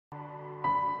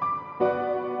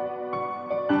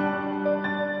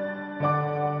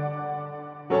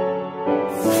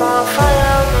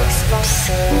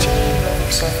city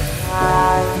looks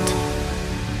alright.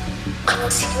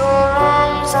 Close your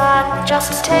eyes and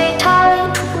just stay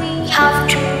tight. We have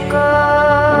to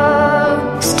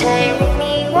go. Stay with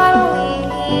me while we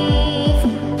leave.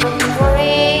 Don't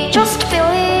worry, just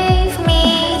believe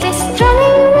me. This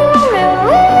journey will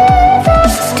relieve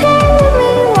us. Stay with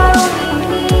me while we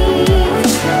leave.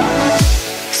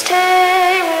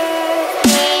 Stay with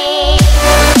me.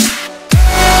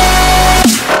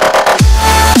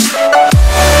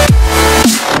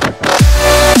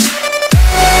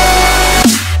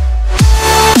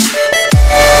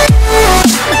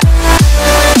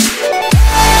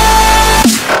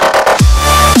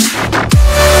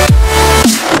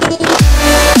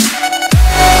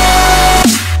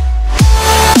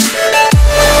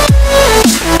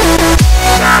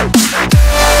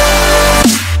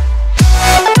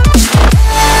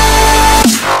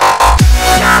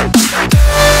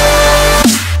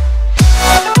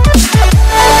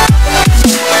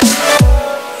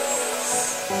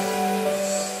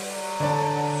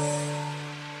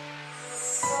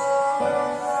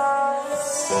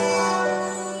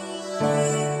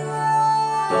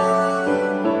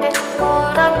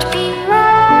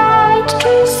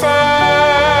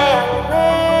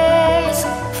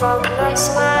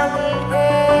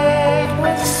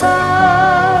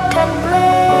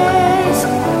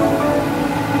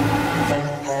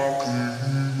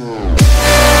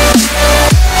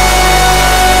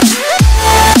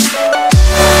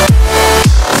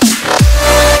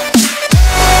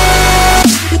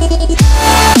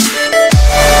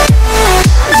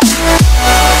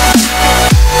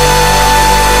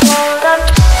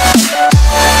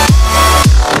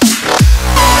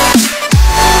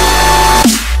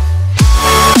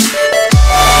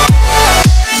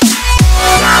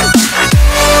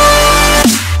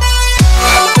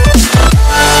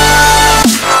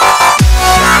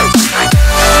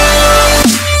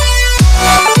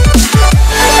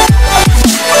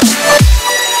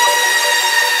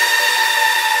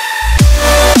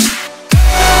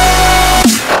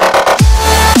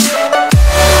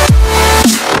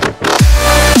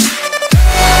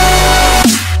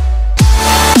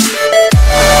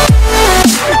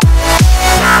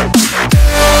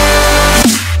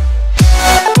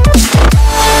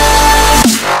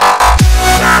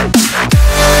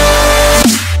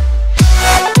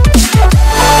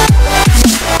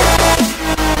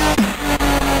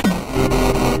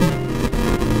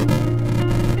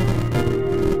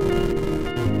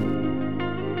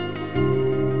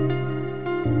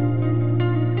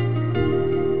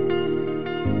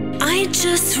 I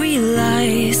just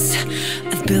realized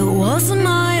I've built walls a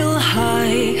mile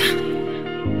high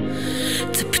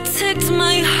to protect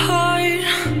my heart,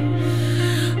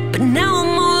 but now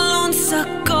I'm all alone,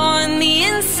 stuck on the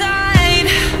inside.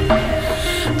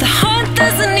 The heart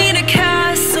doesn't need a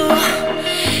castle,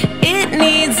 it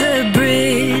needs a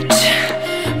bridge.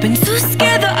 Been too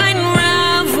scared that I'd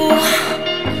unravel.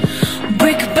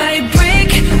 Brick by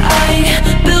brick, I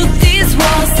built these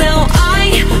walls. Now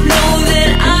I know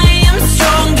that I am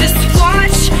strong. Just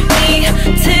watch me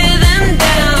tear them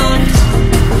down.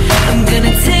 I'm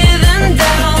gonna tear them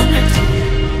down.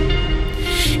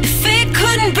 If it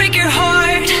couldn't break your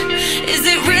heart, is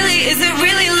it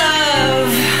really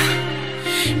love?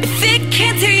 If it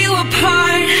can't tear you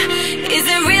apart, is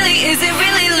it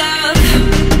really love?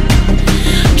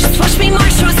 Just watch me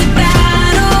march towards the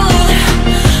battle.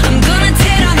 I'm gonna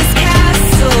tear down this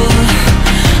castle.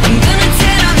 I'm gonna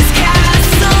tear down this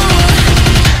castle.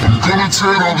 I'm gonna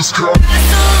tear down this castle.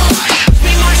 Watch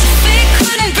me march. If it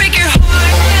couldn't break your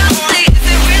heart, is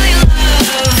it really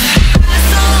love?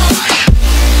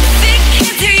 If it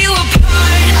can't tear you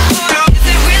apart, is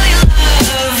it really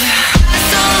love?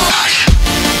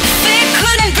 If it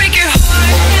couldn't break your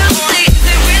heart, is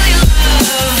it really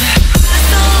love?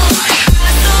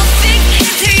 If it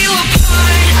can't tear you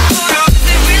apart, is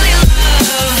it really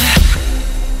love?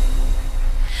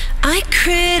 I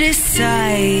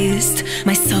criticized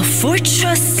myself for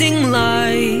trusting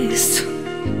lies.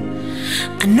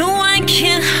 I know I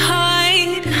can't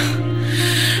hide,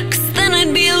 'cause then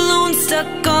I'd be alone,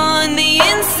 stuck on the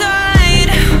inside.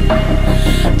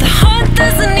 The heart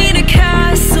doesn't need a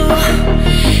castle,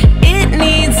 it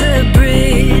needs a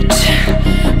bridge.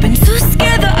 Been too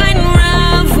scared that I'd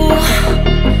unravel.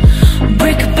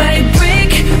 Brick by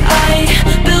brick, I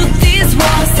built these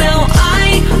walls. Now I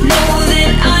know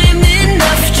that I'm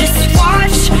enough. Just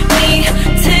watch me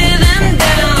tear them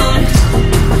down.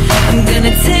 I'm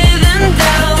gonna tear them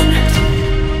down.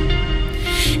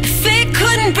 If it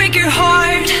couldn't break your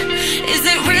heart, is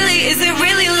it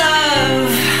really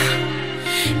love?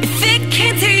 If it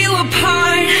can't tear you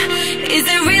apart,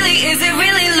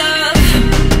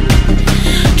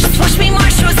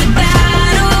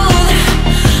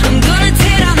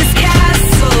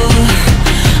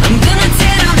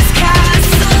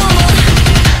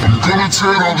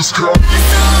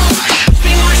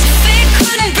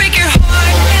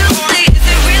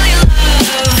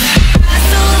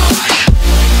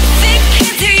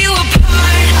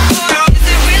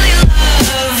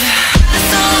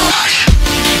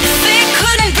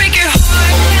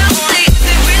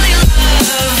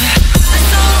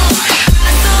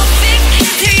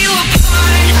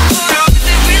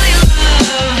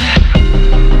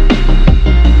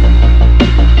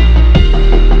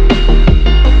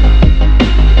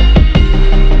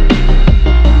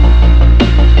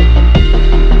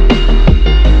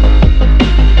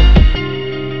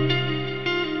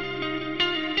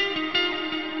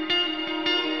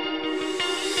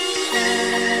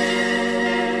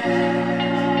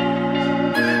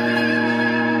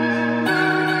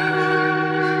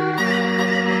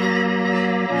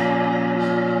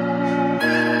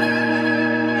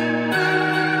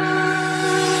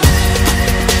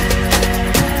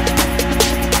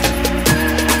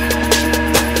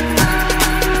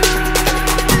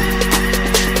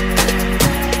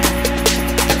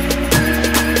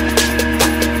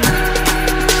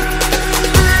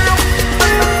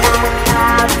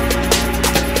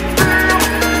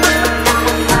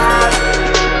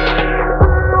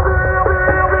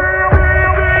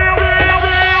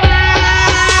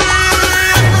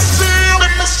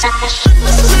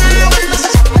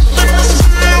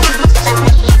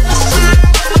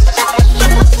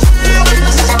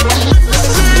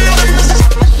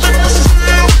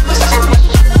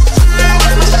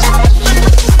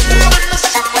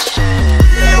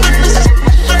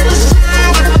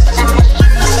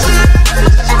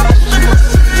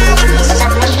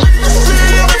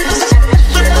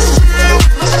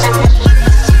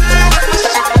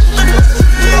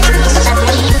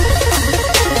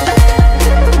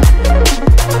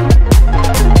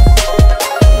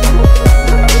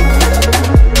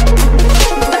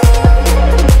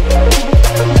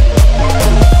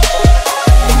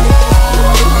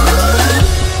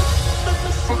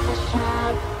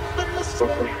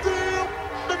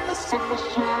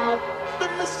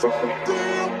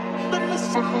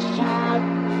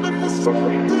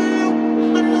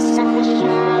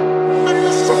 𝐶𝐶